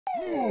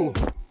Oh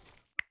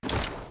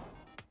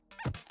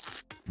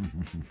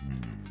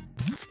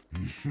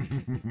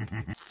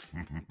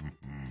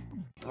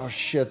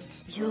shit.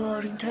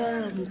 Your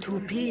turn to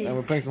be. And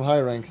we're playing some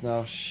high ranks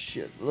now.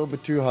 Shit, a little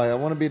bit too high. I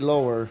want to be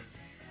lower.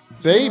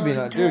 Baby,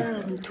 not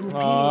dude.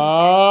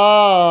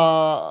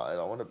 Ah, I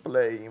don't want to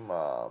play,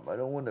 Mom. I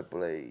don't want to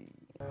play.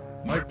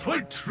 My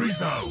plate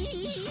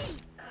resounds.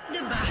 The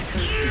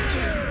battle.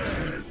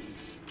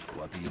 Yes.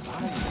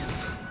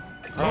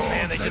 Oh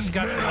man, they just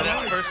got some of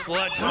that first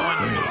blood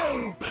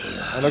going.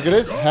 And look at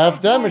this,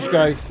 half damage,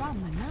 guys.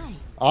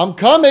 I'm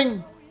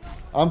coming.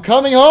 I'm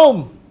coming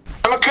home.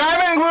 I'm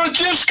coming,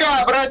 братишка,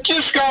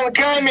 I'm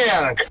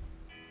coming.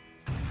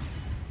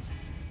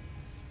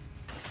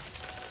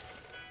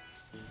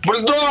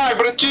 Bulldog,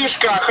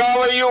 братишка,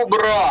 how are you,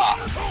 bro?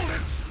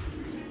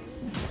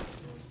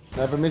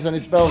 Never miss any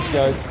spells,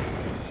 guys.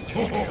 I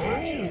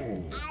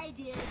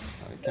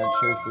can't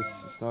chase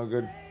this. It's not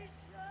good.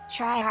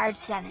 Try hard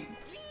 7.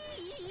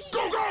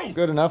 Go!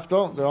 Good enough,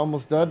 though. They're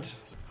almost dead.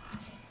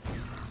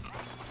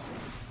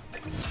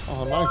 Oh,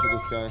 how nice is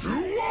this guy? To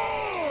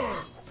war!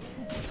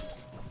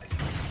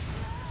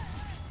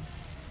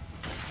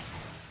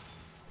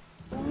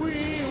 We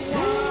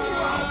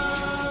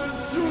want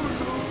to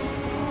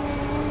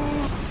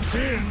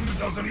King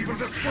doesn't even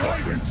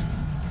describe it.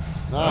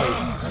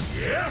 Nice.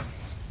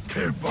 Yes,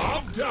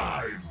 kebab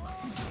time.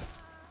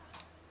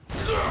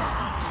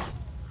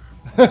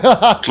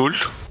 Cool.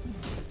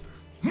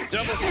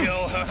 Double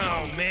kill,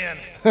 oh man.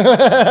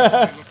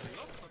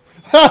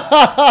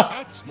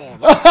 That's more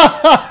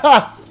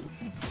like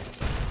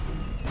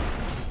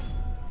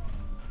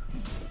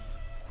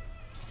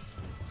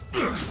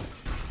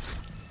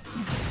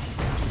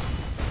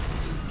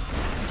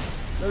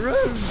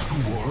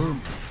Squirm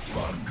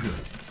bug.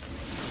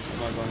 I'm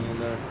not going in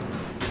there.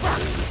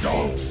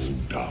 Dogs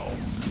down.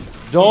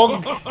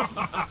 Dog?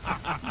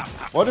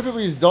 Why do people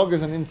use dog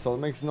as an insult?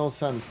 It makes no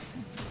sense.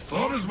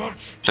 Thought as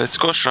much. Let's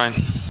go,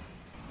 Shrine.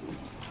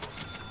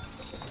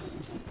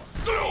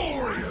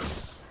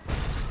 Glorious.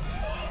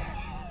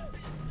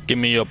 Give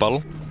me your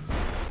bottle.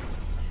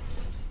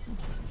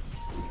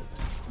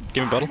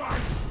 Give me bottle. My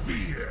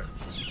spear.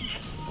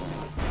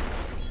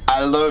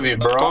 I love you,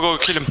 bro. Go,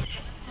 kill him.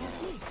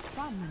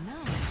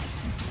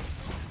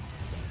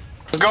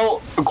 Let's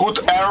go.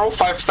 Good arrow,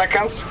 5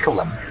 seconds. Kill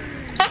them.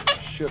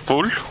 Shit.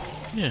 Full.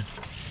 Yeah.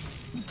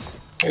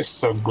 He's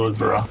so good,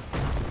 bro.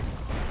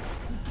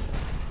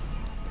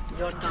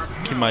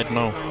 He might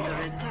know.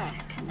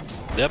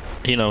 Yep,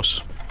 he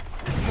knows.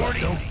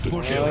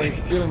 He's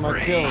stealing my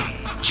kill.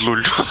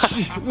 Lul.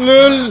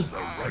 Lul!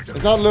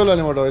 It's not Lul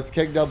anymore though, it's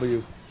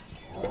KW.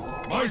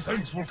 My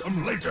thanks will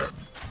come later.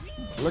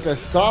 Look, I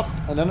stop,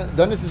 and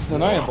then this is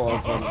deniable.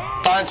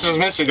 Time to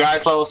dismiss you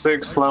guys, level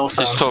 6, level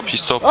 7. He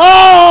stopped.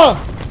 Ah!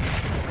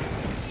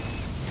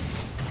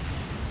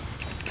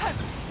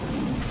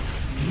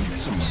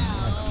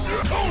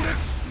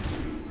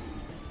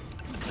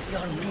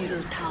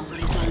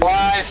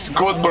 Nice,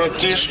 good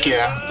bratishki.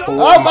 Oh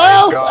Help, my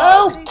help,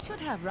 god. help!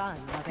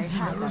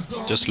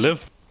 Just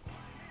live.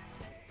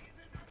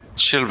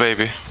 Chill,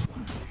 baby.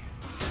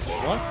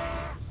 What?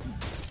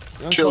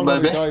 You don't Chill, call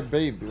baby. another guy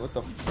baby. What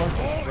the fuck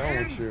is wrong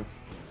with you?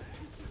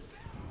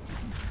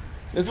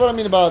 This is what I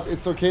mean about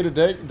it's okay to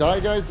die,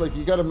 guys. Like,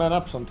 you gotta man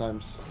up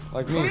sometimes.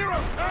 Like me. Clear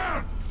a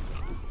path.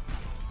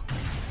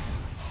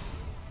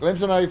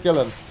 Glimpse on how you kill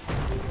him.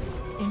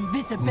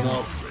 Invisibility.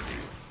 No.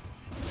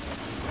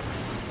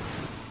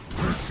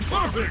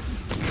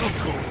 Perfect. Of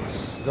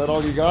course. Is that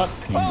all you got?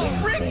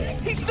 Oh, Rick!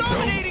 He's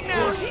dominating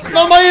now!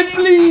 Not my int,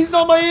 please!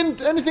 Not my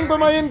int! Anything but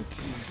my int!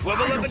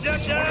 Wibble up a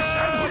Dutch!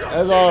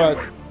 That's alright.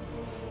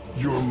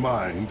 Your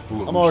mind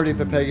flows. I'm already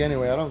Pepeg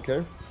anyway, I don't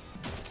care.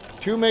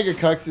 2 mega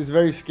cucks is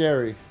very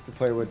scary to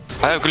play with.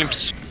 I have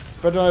glimpse.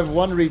 But I have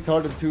 1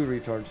 retard and 2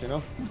 retards, you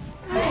know?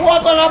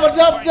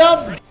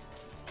 Wabba-dabba-dub-dub!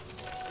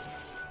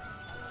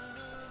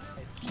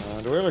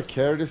 Do we ever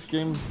carry this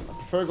game? I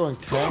prefer going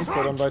tank so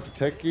I don't die to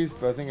techies,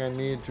 but I think I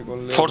need to go a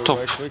little bit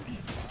right quick.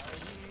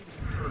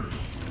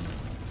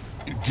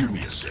 Give me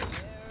a sec.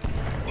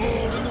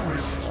 All in the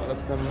wrist.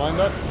 Let's never mind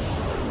that.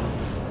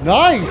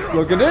 Nice!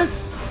 Look at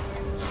this!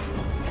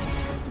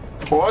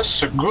 Was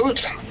so good.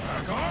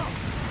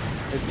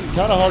 It's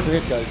kind of hard to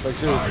hit, guys. Like,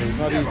 seriously, it's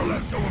not easy.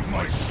 Let go of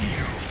my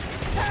shield.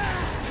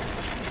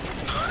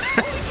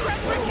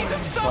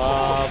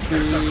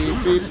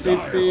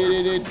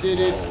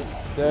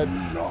 Dead.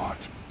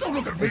 Not. Don't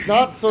look at me. It's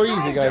not so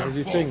easy, guys, as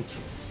you think.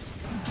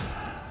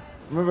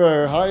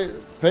 Remember,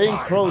 paying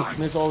pros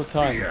miss all the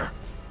time.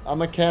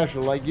 I'm a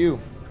casual like you.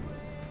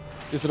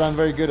 Just that I'm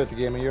very good at the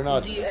game and you're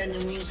not. The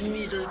enemy's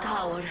middle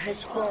tower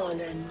has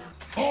fallen.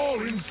 All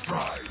in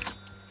stride.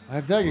 I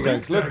have dagger,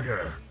 guys. Look.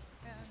 Dagger.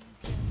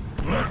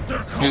 Let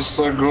the You're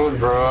so good,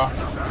 bro.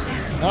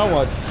 Now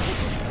what?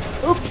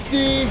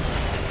 Oopsie!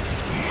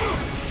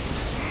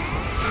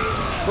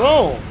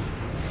 Bro!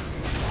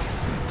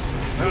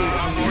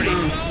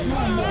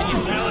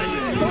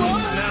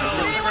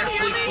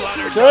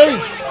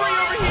 Chase!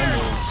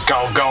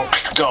 Go, go,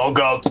 go,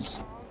 go.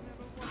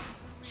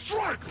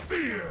 strike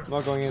fear. I'm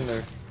not going in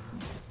there.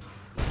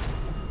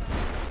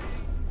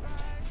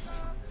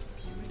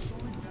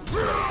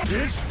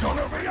 It's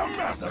gonna be a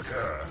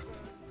massacre.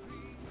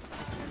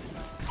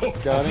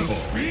 Got him. The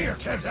spear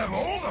can't have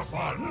all the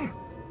fun.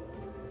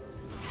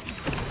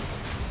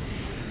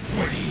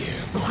 Wait,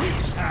 the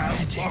creeps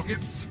have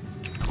pockets.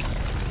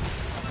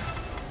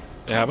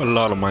 They have a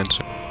lot of mines.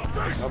 I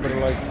better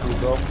like to see,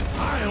 bro.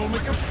 I'll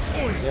make a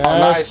point. Yes. Oh,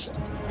 nice.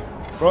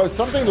 Bro,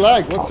 something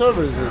lag. What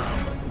server is this?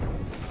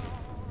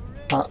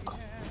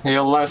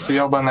 Less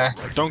jobane.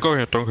 Don't go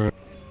here, don't go here.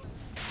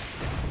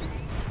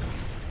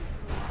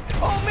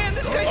 Oh man,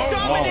 this guy's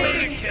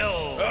dominating!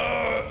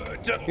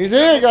 He's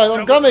here, guys.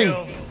 I'm coming.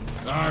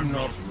 I'm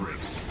not ready.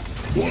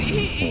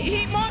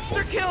 He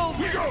monster killed!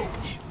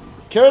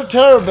 Kill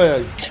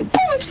Terrorbag.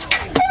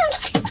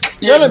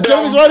 Get him.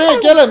 He's right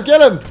here.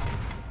 Get him.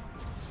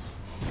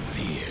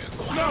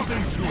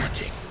 Nothing to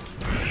it.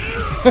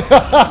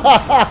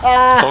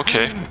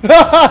 Okay.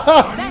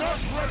 I'm not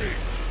ready.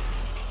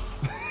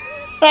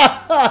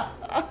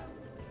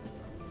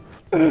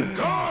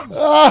 Gods!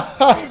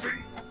 Moving.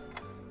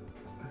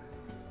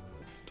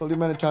 Told you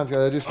many times, guys.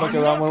 I just fuck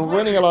around. When we're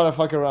winning a lot, I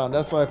fuck around.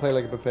 That's why I play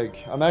like a Pepeg.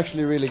 I'm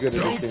actually really good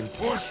at Don't this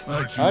game.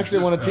 push. I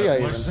actually want a TI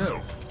even.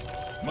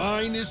 myself.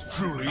 Mine is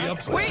truly a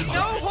Wait,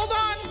 no, hold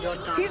on!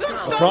 He's I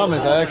unstoppable!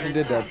 promise, I actually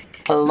did that.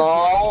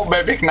 Hello,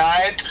 baby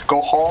knight.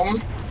 Go home.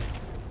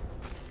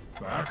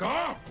 Back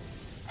off.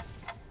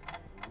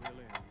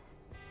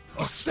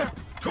 A step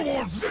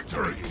towards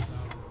victory.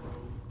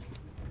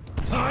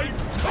 I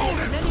told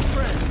it.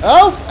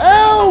 Help!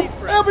 Help!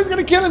 Help! He's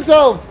gonna kill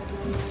himself!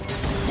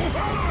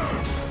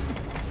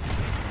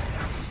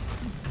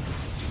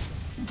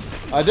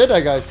 I did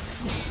that, guys.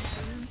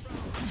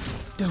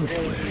 Don't worry.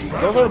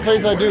 Those are the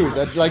plays I do.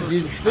 That like you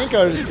think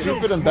are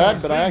stupid and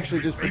bad, but I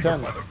actually just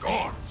pretend. By the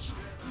gods.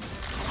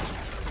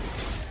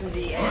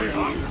 The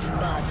enemy's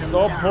bottom It's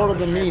all part of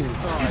the meme.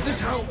 Is this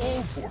how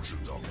all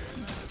fortunes are made?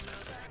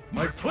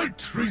 My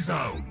plate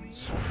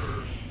resounds.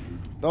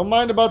 Don't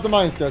mind about the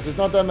mines, guys. It's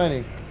not that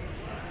many.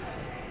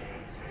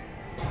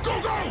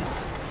 Go, go!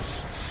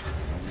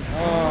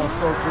 Oh,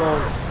 so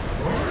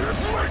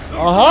close.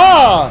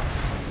 Aha!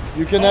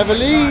 You can never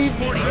leave.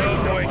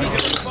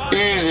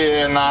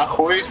 Easy,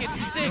 нахуй.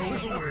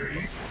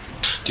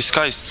 This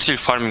guy is still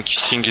farming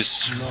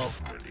thingies. Not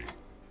ready.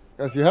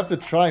 Guys, you have to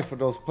try for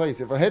those plays.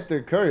 If I hit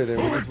the courier there,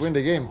 we just win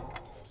the game.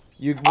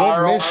 You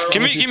won't miss.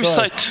 Give unless me you give me try.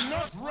 sight.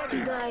 Not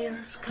ready.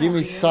 Give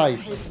me sight.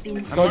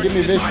 Don't give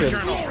me vision.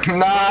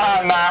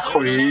 Nah,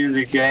 nahуй,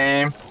 easy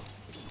game.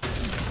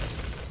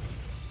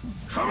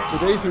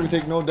 Today's we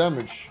take no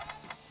damage.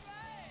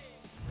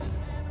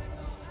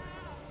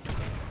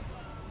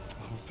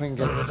 Playing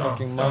against the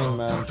fucking mine,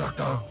 man.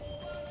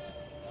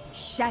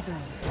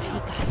 Shadows take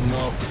us.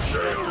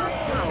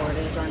 tower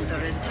is under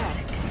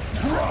attack.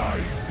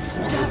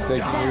 Just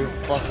taking you.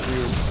 Fuck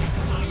you.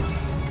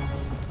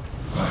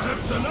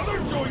 Perhaps another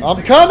joint.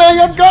 I'm coming!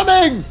 I'm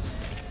coming!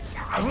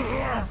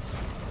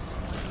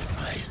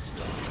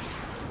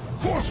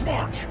 Force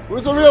march.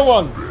 Who's the real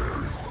one?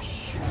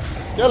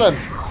 Kill him.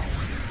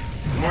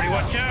 Morty,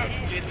 watch out!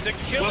 It's a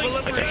killing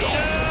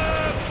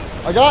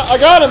I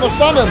got him. I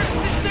stunned him.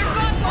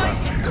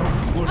 Don't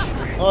push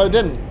me. Oh, I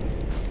didn't.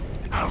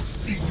 I'll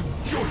see you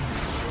join me.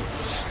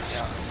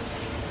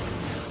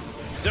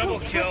 double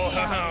kill.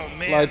 Oh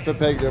man! Slide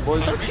Pepeg there,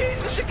 boys.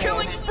 Jesus, a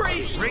killing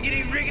spree!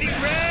 Riggedy, riggedy,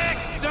 wreck,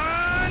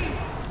 son!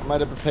 I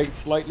might have Pepegged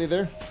slightly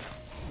there.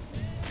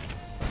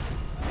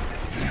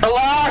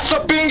 Relax,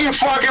 stop pinging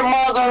fucking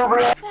mother.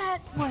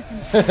 That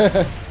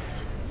wasn't.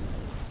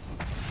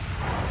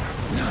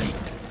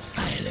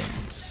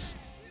 Silence.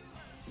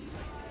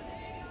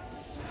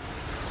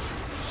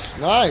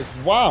 Nice.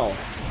 Wow.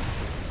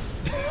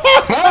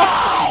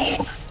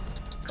 Nice.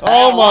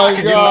 Oh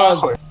my god.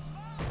 Нахуй.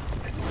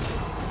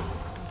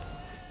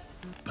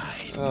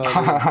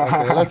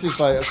 Okay, let's just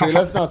buy. Okay,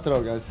 let's not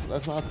throw, guys.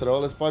 Let's not throw.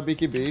 Let's buy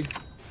BKB.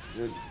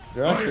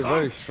 They're actually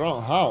very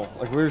strong. How?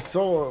 Like we're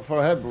so far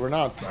ahead, but we're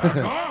not. Back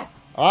off.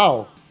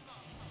 How?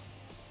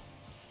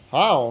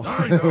 How?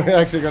 We're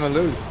actually gonna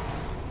lose.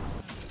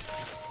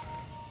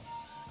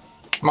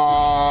 Come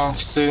on,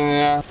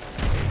 senior.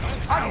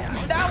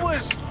 That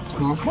was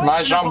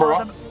Nice jump,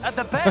 bro. at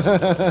the best.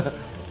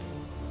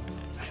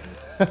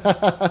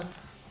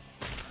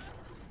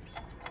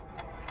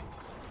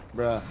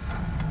 Bruh.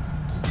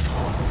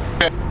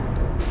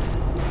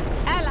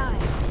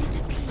 Allies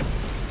disappear.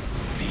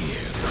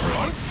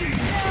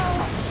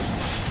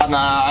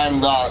 Nah,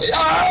 I'm done.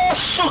 Ah,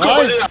 сука,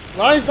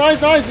 Nice,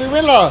 блядь. nice. We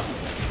win, la.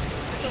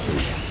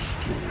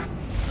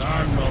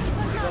 I'm not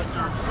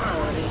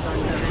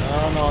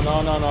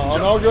No. Oh,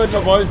 no good,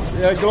 no boys.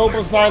 Yeah,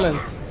 global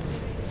silence.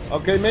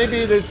 Okay,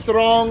 maybe the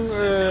strong.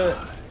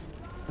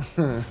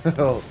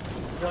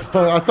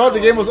 I thought the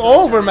game was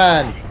over,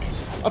 man.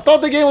 I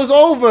thought the game was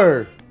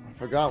over. I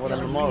forgot what I'm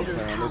a Mohr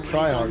fan. They're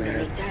tryhard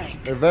here.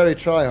 They're very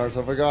tryhard,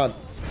 so I forgot.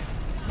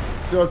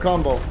 Let's do a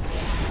combo.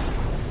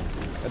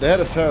 And they had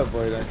a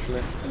Terrorblade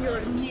actually. Your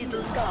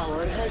middle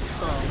tower has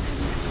fallen.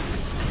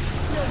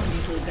 Your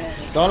middle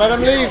barracks Don't let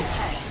him leave.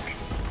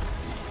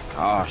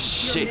 Ah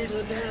shit.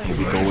 Here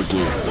we go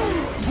again.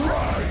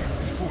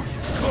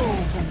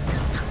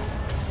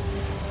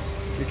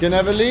 can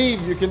never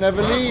leave. You can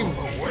never leave.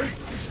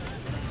 Awaits.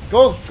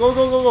 Go, go,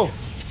 go, go, go.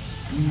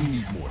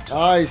 Need more time.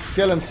 Nice.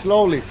 Kill him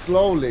slowly,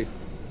 slowly.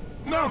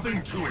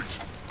 Nothing to it.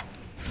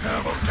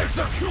 Have us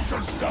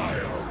execution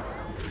style.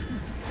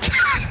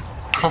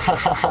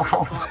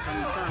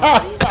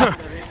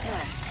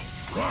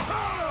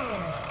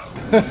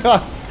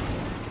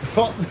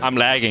 I'm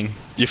lagging.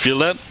 You feel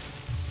that?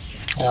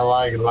 I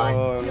like.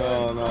 Oh,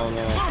 no, no,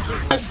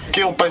 no.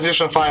 Skill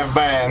position 5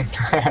 ban.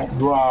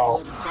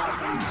 Wow.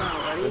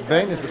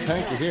 Vayne is the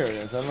tanky here.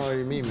 Yes, I don't know what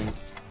you mean.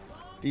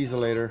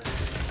 Dieselator.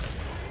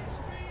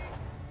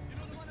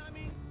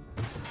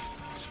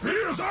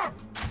 Spears up.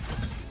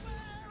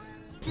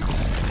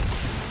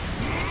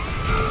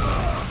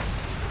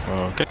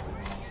 Okay.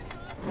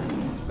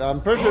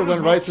 I'm pretty sure it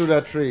went right through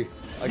that tree.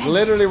 Like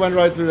literally went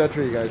right through that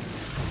tree, guys.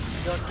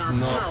 Your top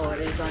tower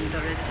is under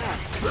attack.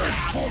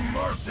 For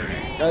mercy.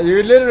 Yeah,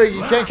 you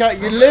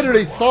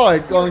literally saw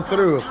it going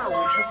through.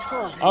 Tower has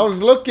fallen. I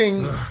was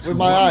looking with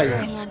my eyes.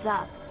 Hands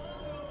up.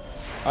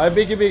 Alright,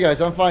 BKB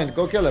guys, I'm fine.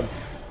 Go kill him.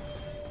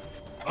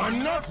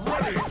 I'm not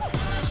ready.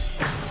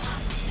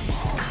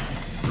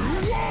 To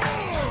war.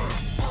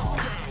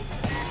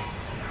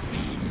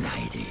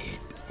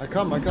 I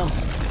come. With I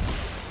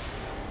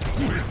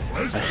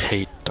pleasure.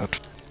 hate that.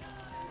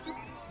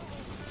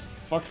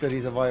 Fuck that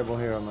he's a viable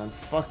hero, man.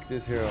 Fuck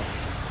this hero.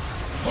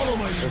 Follow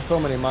my There's so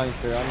many mines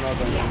here. I'm not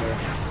going in there.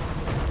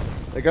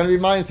 They're gonna be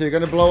mines here. You're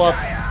gonna blow up.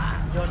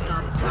 Your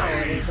top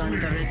tower is under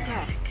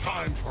attack.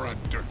 time for a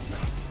dirt nap.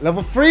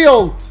 Level 3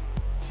 ult!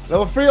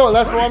 Level 3 ult.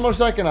 That's for 1 more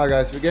second now,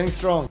 guys. We're getting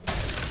strong.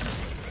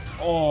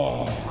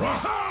 Oh.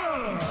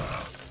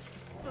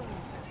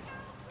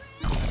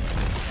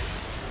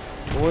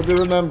 Will be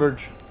remembered.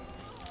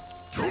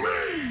 To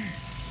me!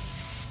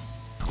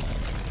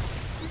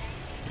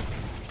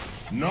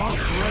 Not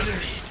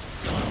ready.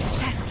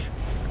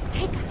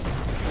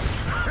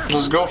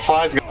 Just go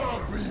fight.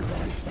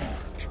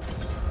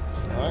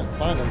 Alright,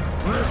 find him.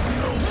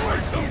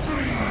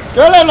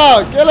 Kill him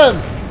now! Kill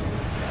him!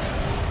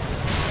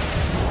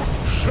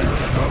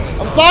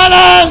 I'm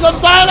silenced! I'm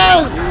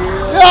silenced!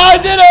 Yeah, I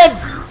did it!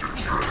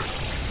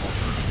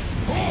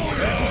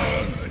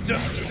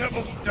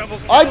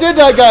 I did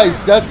that,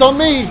 guys. That's on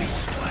me.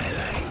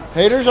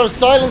 Haters are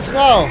silenced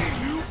now.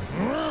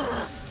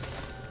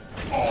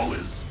 All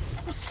is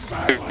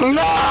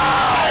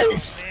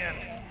Nice!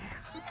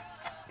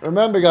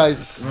 Remember,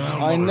 guys,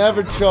 I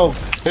never choke.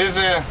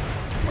 Easy.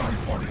 my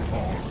body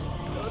falls.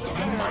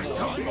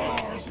 Elaitoh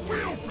Mars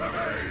will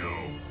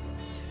prevail.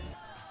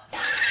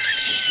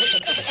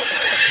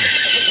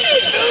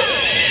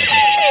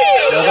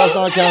 That does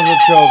not count as a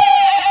choke.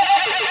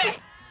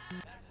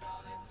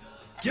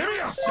 Give me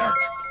a sec.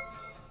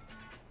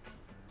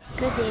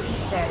 Good day to you,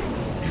 sir.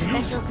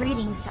 Special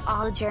greetings to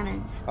all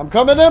Germans. I'm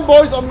coming in,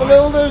 boys. I'm a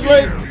little bit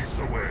late. Leads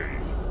the way.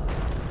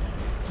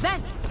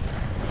 Then,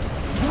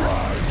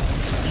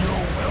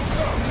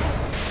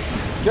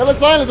 Kill the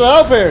silencer.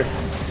 Help here.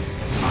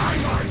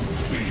 I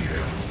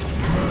spear.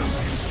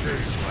 Mercy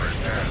stays my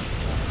hand.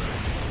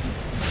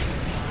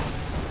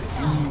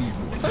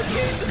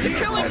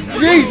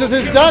 Jesus,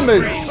 his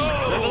damage.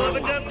 Level up a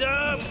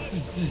dub-dub.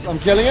 I'm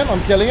killing him.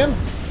 I'm killing him.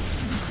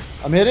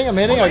 I'm hitting. I'm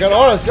hitting. I got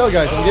aura still,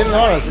 guys. I'm getting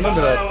auras.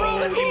 Remember that.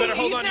 You better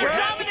hold on to your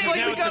hat because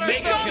now it's a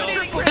mega kill.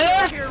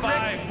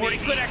 5, 40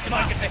 good action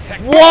like a tech.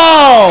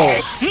 Wow.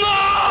 This isn't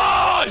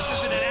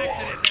an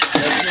accident.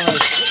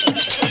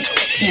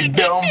 You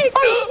dumb.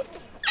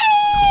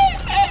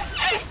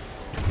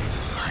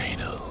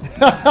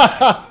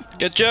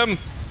 Get Gem!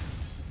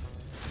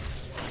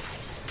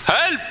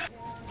 Help!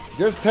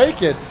 Just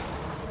take it.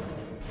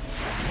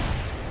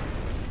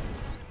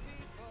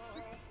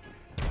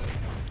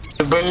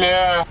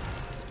 Бля.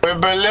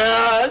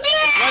 Блядь.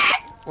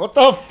 What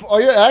the f?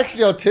 Are you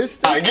actually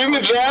autistic? Give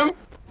me gem.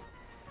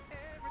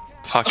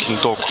 Fucking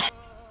dog.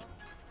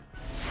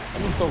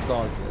 I'm insult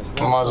dogs. Yes.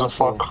 That's not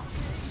Motherfucker. cool.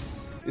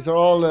 These are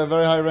all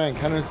very high rank.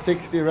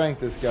 160 rank.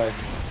 This guy.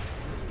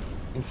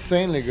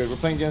 Insanely good. We're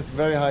playing against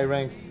very high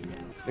ranked.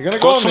 They're gonna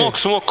go Go on me. smoke,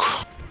 smoke.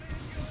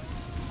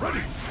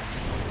 Ready.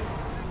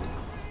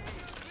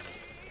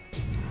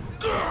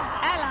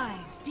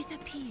 allies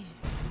disappear.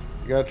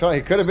 You gotta try.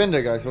 He could have been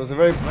there, guys. It was a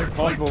very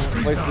possible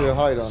place to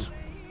hide on.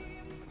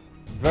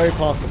 Very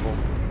possible.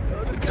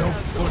 Don't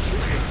push me.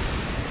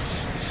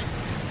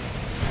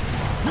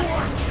 Your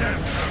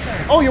chance.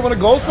 Oh, you wanna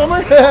go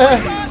somewhere?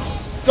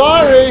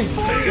 Sorry.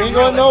 You ain't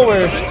going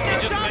nowhere.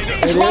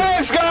 It's Idiot.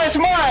 mine, guys,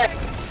 mine.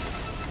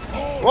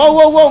 Whoa,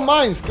 whoa, whoa,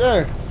 mine,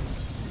 scare.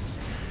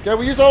 Okay,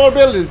 we used all our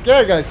abilities.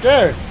 Scare, guys,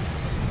 scare.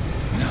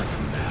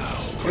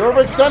 You're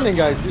overextending,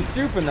 guys. You're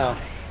stupid now.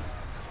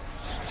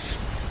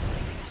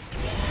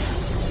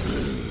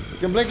 You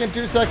can blink in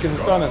 2 seconds,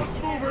 stun him.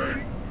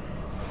 Moving.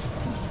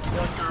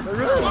 Your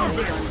top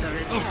tower is under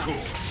attack.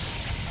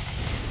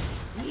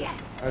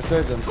 I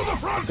saved them.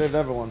 I saved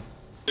everyone.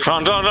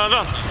 Run, run, run,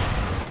 run.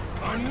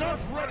 I'm not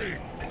ready.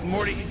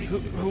 Morty,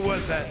 who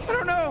was that? I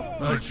don't know.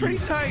 It's pretty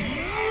tight.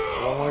 I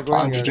don't wanna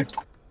go in here.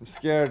 I'm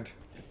scared.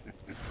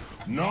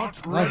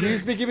 Not Nice, ready.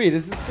 use BKB.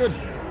 This is good.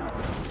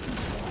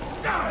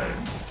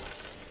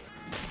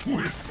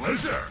 With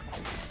pleasure.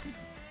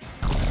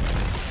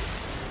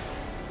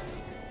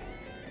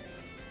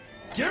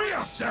 Give me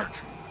a sec.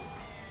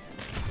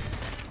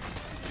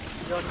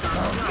 Your top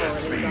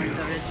tower is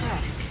under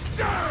attack.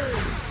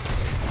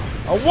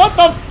 Oh, what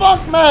the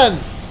fuck, man?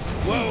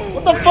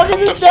 What the fuck is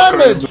this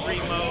damage?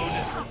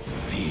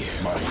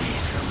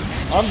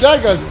 I'm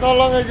dead, guys. It's no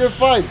longer a good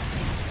fight.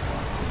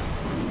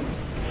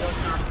 Your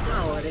top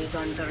tower is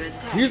under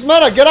attack. Use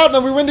mana. Get out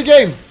now. We win the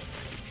game.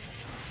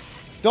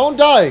 Don't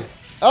die.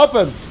 Help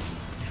him.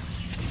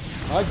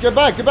 Alright, get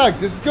back. Get back.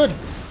 This is good.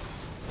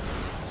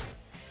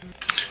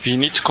 We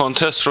need to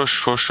contest rush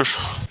for sure.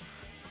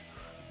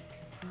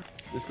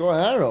 Let's go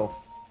arrow.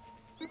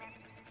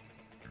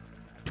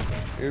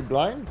 You're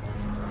blind?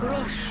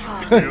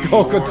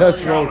 Go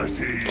contest roll.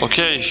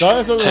 Okay.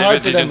 Silence doesn't TV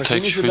hype the didn't damage. He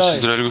take, needs which to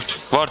is die. really good.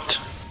 Ward.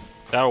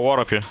 Yeah, war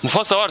up here.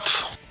 Mufasa Ward.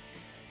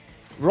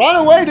 Run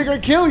away. They're gonna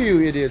kill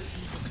you, idiots.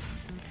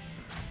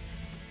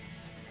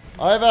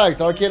 I have axe.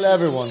 I'll kill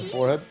everyone.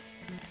 Forehead.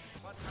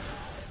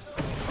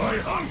 I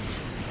hunt.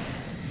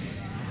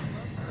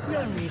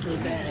 Your middle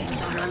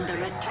barracks are under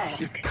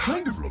attack. It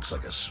kind of looks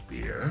like a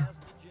spear.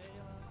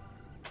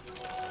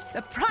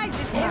 The prize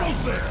is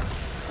Almost there.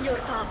 Your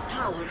top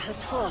tower has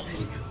fallen.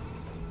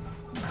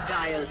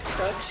 Dire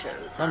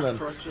structures are Something.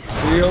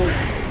 fortified. Shield.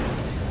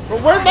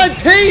 But where's my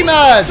team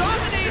at?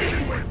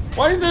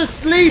 Why is it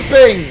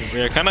sleeping?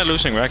 We are kind of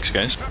losing Rex,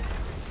 guys.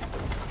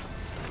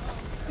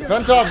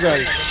 Front top,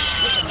 guys.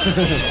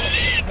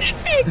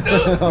 Okay.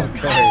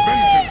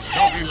 Vengeance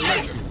shall be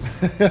legend.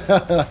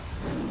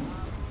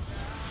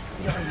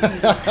 Your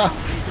middle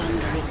tower is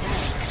under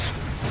attack.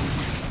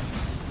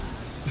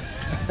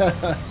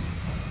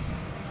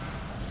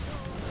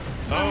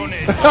 Own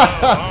it.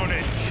 Own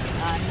it.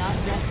 I'm not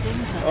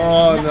resting till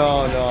Oh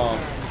no,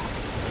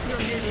 Your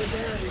middle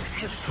barracks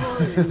have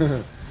fallen.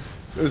 no.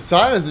 The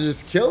silence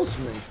just kills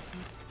me.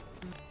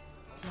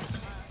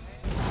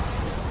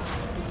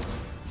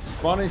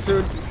 Spawning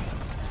soon.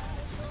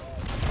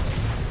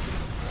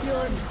 Your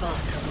bottom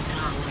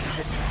tower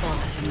has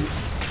fallen.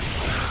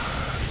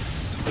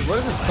 What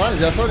is this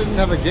silence? I thought I didn't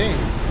have a game.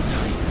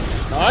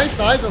 Nice,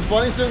 nice. I'm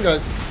spawning soon,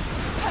 guys.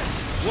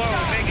 Whoa,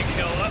 mega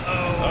kill.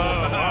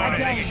 Uh-oh.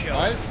 Mega kill.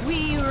 Nice.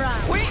 we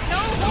run. Wait, no,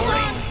 hold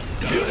on!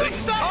 He's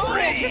unstoppable!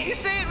 If you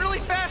say it really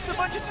fast a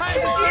bunch of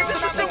times,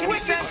 it's just a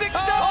wicked sick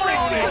stuff!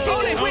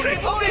 Hold it,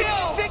 wicked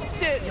sick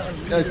it!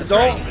 Guys,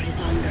 don't. Is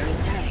under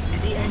attack.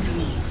 The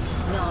enemy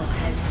now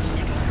has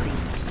necrotic.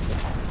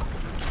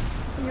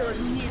 Your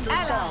middle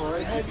tower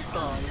has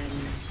fallen.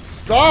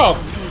 Stop.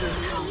 Middle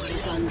tower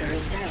is under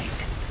attack.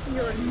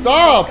 Your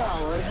Stop. middle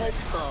tower has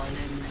fallen.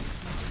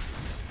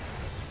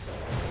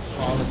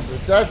 Honestly,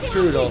 that's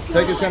true though.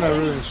 Take it kind of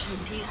ruins.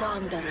 He's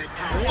under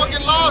attack.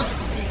 Fucking lost.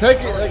 Take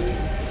it, like,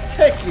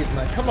 take it,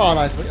 man. Come on,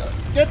 Ice.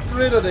 Get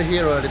rid of the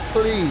hero, already,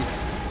 please.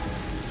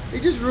 He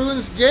just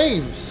ruins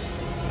games.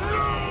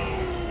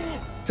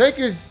 Take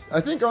his, I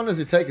think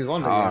honestly, take his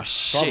one. Oh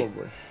shit.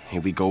 Probably.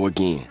 Here we go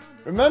again.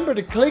 Remember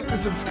to click the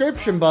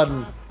subscription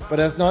button, but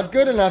that's not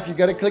good enough. You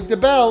gotta click the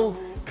bell.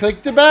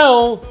 Click the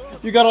bell.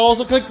 You gotta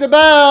also click the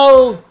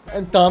bell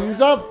and thumbs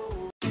up.